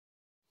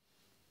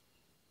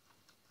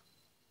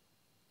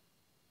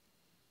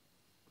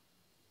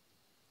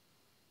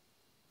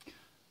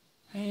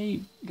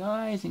Hey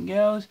guys and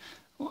girls,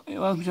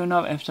 welcome to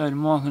another episode of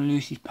Mark and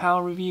Lucy's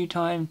Power Review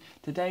Time.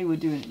 Today we're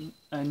doing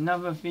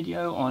another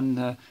video on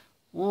the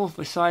War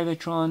for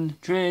Cybertron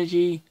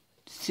Trilogy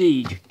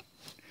Siege.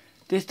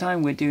 This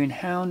time we're doing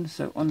Hound,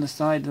 so on the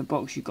side of the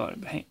box you've got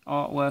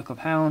artwork of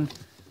Hound.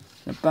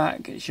 The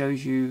back it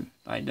shows you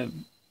like the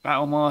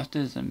Battle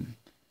Masters and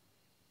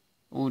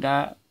all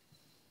that,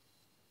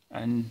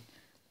 and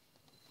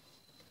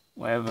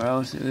whatever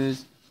else it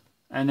is.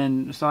 And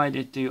then the side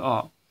is do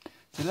art.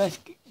 So let's,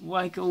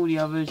 like all the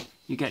others,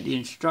 you get the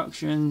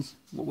instructions,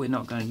 but we're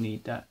not going to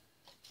need that.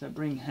 So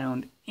bring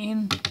Hound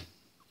in,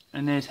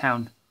 and there's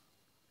Hound.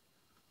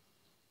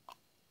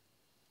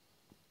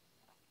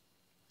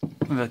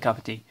 With a cup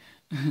of tea.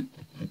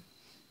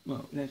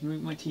 Well, let's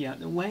move my tea out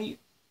of the way.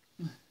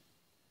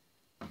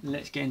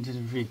 Let's get into the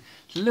review.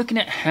 So looking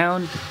at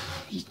Hound,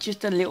 he's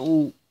just a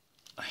little,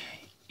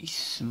 he's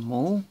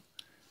small.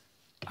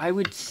 I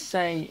would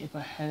say if I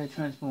had a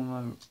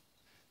transformer,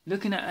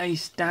 looking at a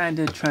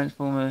standard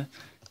transformer,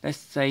 let's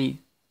say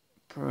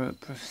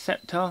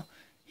Perceptor,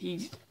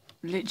 he's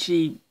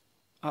literally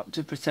up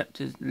to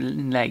Perceptor's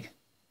leg.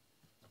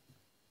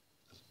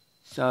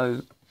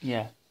 So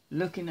yeah,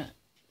 looking at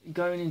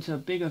going into a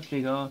bigger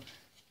figure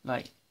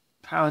like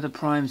Power the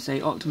Prime,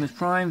 say Optimus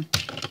Prime,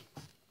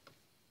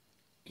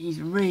 he's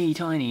really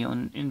tiny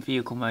in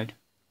vehicle mode.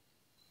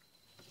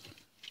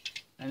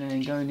 And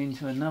then going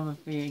into another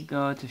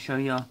figure to show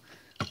you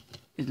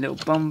his little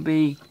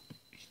Bumblebee,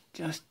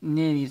 just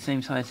nearly the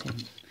same size as him.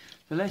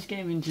 So let's get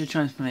him into the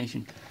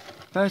transformation.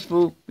 First of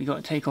all, we got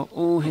to take off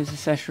all his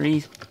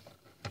accessories.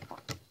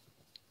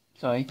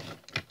 Sorry,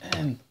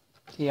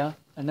 here.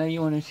 I know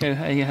you want to show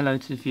hello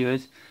to the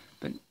viewers,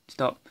 but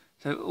stop.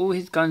 So all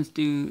his guns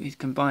do is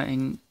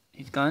combine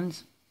his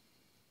guns,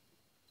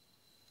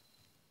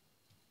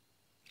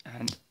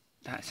 and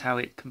that's how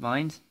it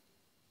combines.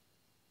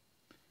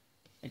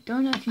 I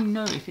don't actually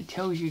know if it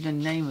tells you the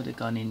name of the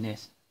gun in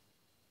this.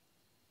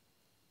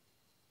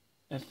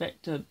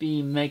 Effector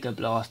B Mega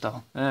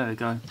Blaster. There we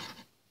go.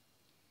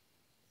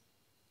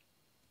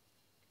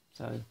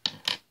 So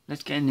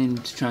let's get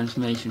into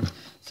transformation.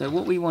 So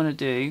what we want to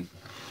do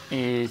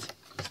is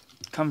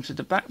come to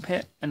the back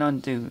pit and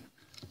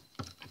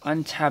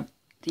untab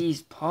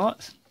these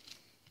parts.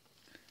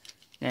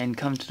 Then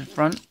come to the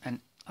front and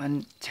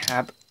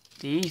untab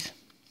these.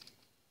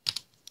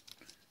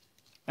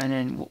 And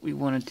then what we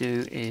want to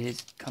do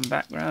is come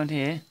back round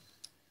here,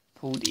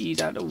 pull these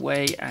out of the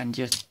way, and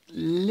just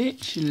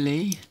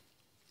literally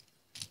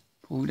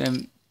pull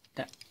them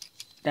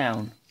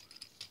down.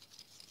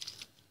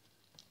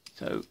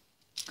 So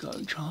go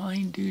try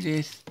and do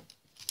this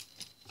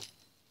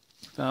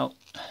without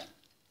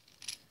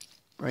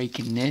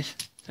breaking this.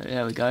 So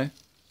there we go.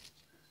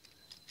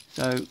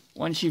 So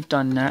once you've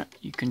done that,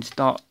 you can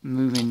start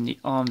moving the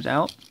arms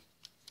out.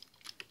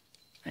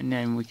 And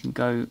then we can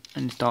go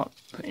and start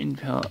putting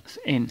parts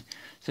in.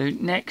 So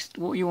next,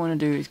 what you want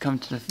to do is come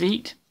to the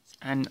feet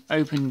and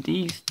open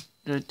the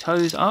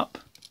toes up.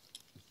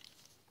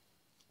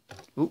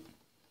 Oop.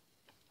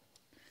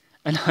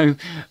 And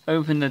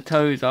open the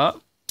toes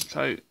up.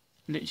 So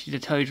literally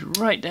the toes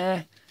right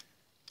there.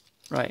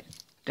 Right.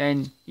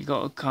 Then you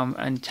got to come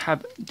and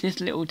tab this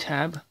little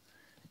tab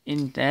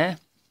in there.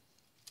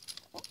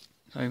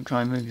 So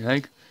try and move your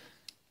leg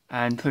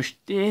and push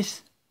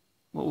this.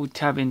 What will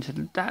tab into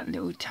that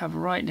little tab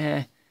right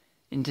there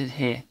into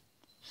here.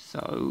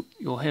 So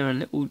you'll hear a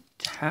little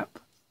tap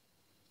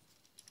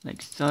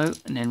like so,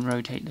 and then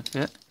rotate the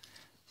foot.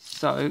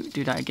 So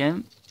do that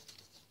again.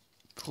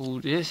 Pull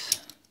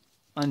this,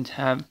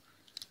 untab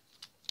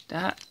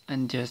that,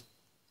 and just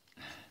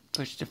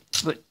push the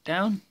foot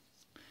down.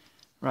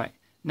 Right,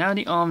 now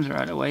the arms are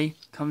out of the way,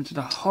 come to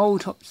the whole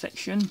top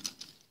section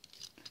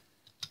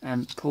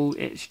and pull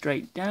it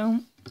straight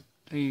down.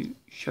 So you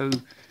show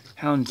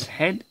Hound's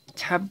head.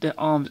 Tab the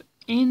arms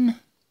in,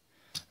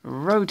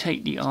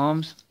 rotate the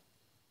arms,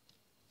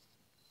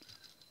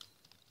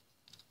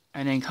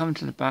 and then come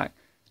to the back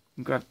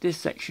and grab this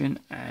section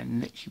and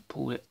literally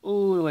pull it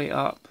all the way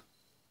up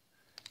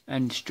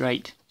and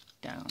straight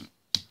down.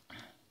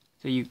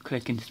 So you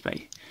click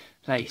into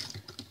place,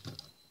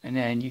 and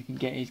then you can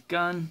get his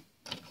gun,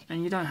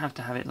 and you don't have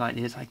to have it like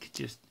this. I could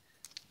just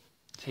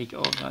take it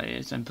off like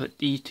this and put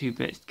these two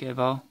bits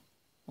together.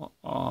 What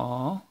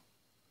are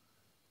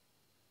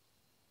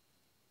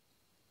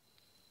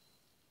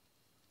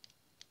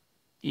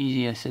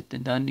easier said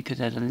than done, because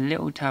there's a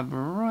little tab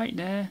right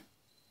there.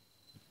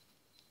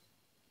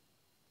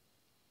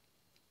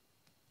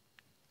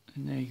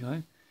 And there you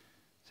go.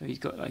 So he's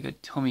got like a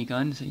Tommy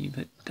gun, so you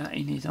put that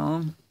in his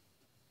arm.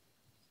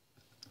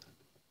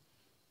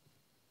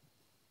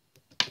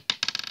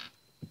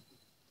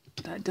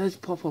 That does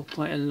pop off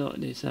quite a lot,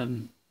 this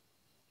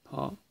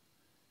part.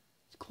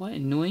 It's quite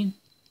annoying.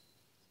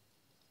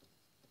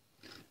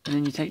 And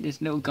then you take this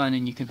little gun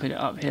and you can put it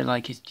up here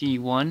like it's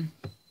G1.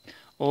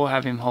 Or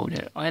have him hold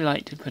it. I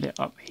like to put it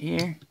up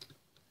here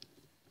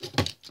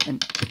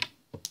and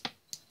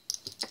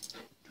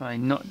try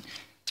not.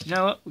 You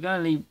know what? We're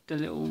going to leave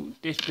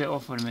this bit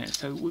off for a minute.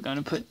 So we're going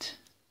to put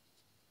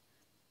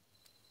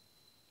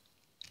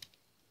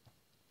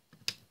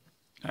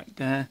like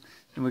there,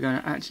 and we're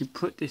going to actually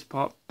put this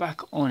part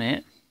back on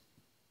it,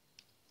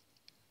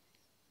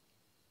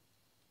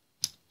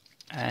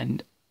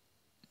 and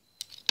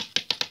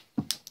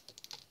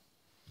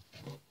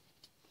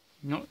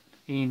not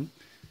being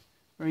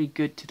very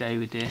good today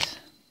with this.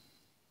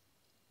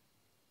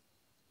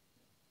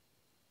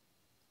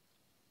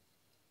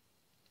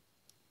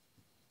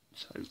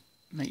 So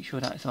make sure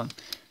that's on.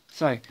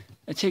 So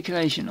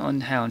articulation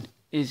on Hound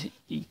is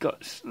he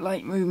got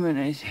slight movement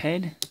in his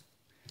head,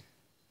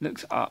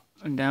 looks up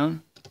and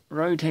down,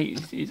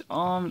 rotates his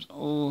arms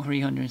all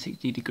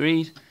 360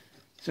 degrees,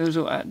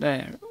 swivel at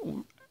their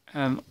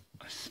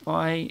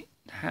spy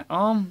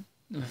arm,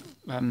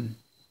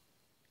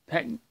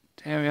 pec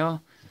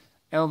area,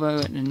 elbow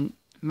at the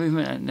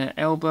movement at the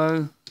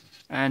elbow,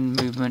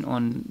 and movement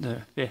on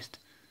the fist.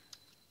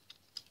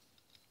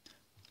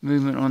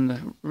 Movement on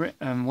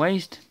the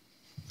waist,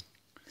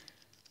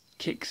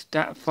 kicks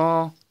that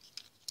far,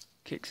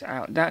 kicks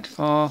out that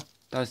far,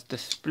 does the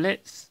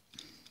splits.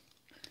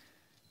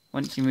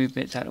 Once you move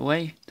bits out of the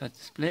way, does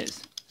the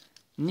splits,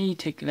 knee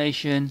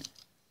articulation,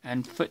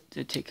 and foot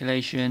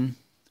articulation,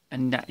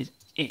 and that is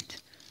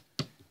it.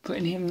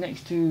 Putting him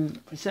next to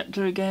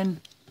Preceptor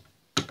again,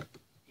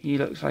 he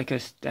looks like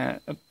a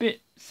bit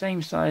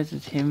same size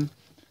as him.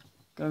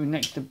 Going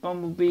next to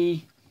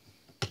Bumblebee,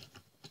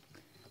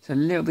 it's a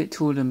little bit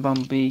taller than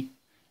Bumblebee,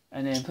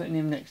 and then putting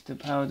him next to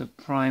Power the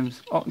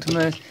Prime's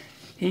Optimus,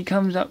 he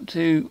comes up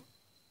to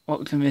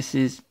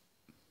Optimus's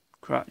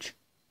crutch.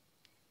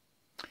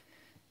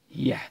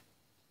 Yeah.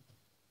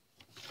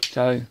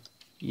 So,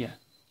 yeah.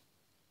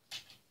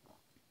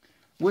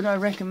 Would I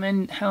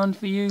recommend Hound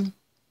for you?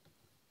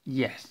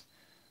 Yes.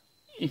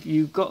 If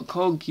you've got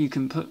Cog, you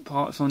can put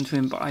parts onto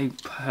him, but I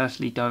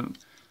personally don't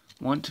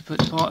want to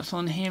put parts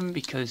on him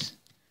because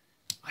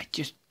I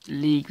just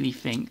legally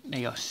think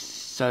they are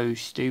so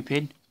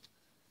stupid.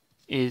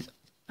 And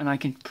I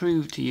can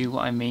prove to you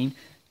what I mean,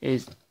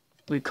 is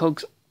with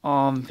Cog's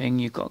arm thing,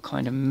 you've got to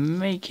kind of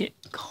make it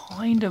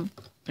kind of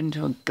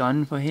into a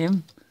gun for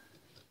him.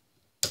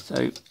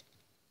 So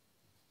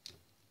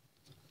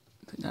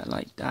put that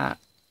like that,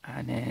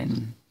 and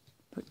then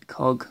put the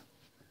Cog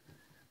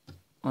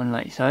on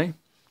like so.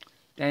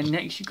 Then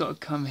next you've got to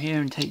come here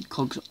and take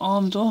Cog's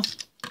arms off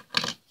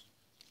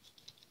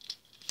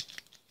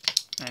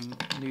and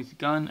lose the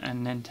gun,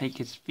 and then take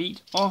his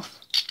feet off,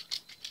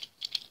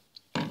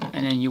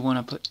 and then you want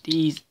to put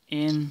these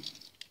in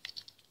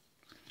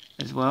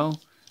as well.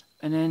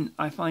 And then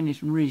I find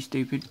this really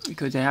stupid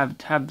because they have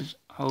tabs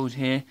holes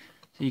here,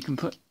 so you can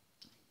put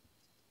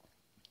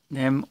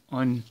them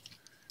on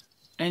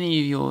any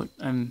of your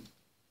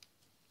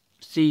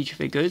siege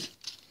figures.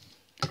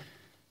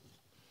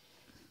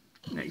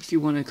 Next you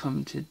want to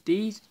come to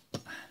these,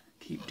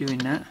 keep doing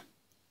that,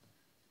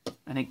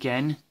 and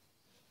again,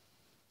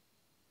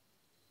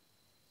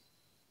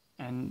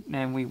 and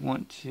then we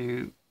want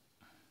to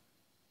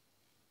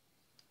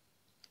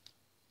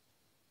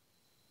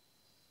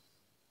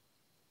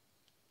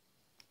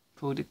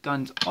pull the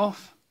guns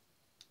off,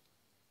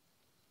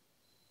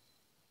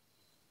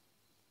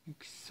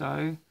 like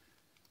so,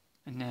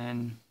 and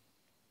then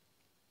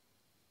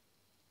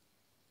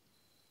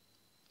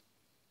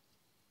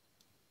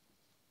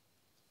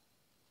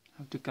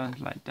have the guns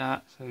like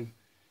that. So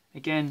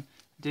again,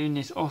 doing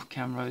this off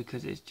camera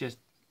because it's just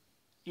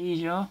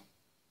easier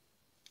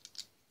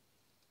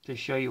to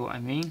show you what I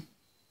mean.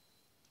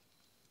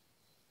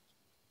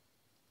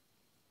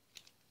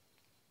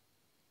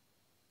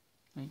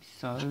 Like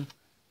so.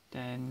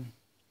 Then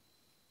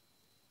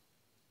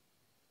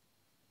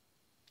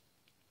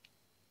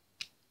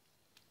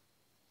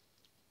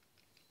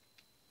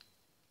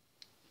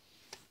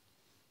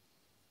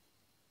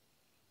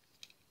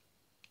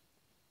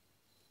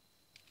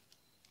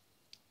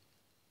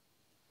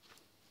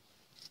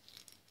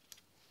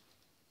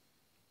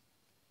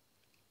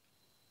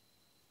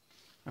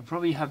I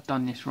probably have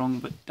done this wrong,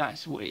 but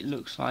that's what it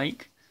looks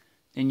like.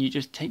 Then you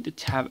just take the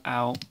tab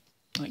out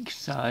like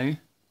so.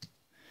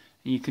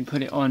 You can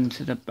put it on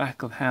to the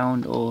back of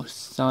Hound or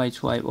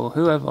Sideswipe or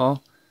whoever,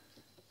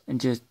 and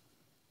just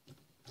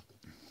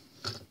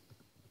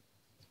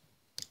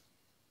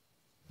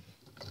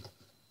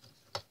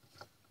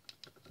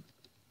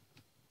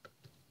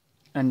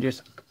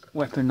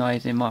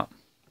weaponize him up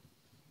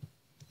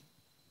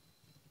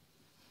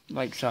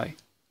like so.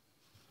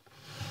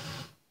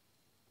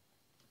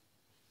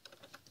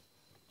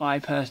 I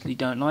personally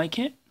don't like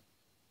it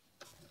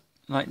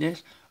like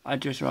this.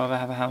 I'd just rather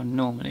have a Hound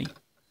normally.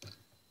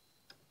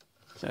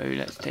 So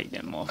let's take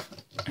them off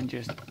and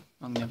just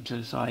hang them to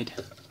the side.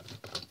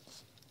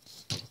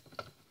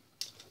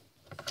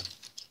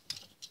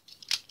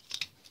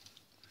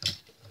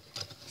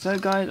 So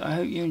guys, I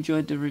hope you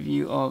enjoyed the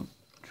review of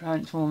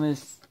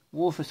Transformers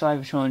War for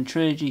Cybertron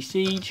Trilogy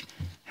Siege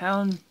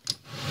Hound.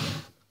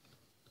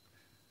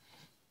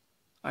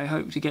 I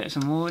hope to get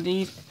some more of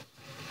these.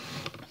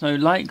 So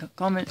like,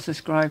 comment,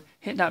 subscribe,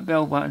 hit that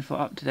bell button for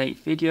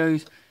up-to-date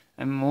videos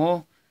and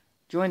more.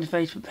 Join the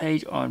Facebook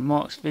page on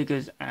Mark's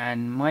Figures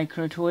and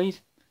Micro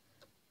Toys.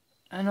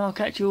 And I'll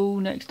catch you all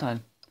next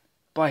time.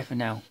 Bye for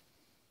now.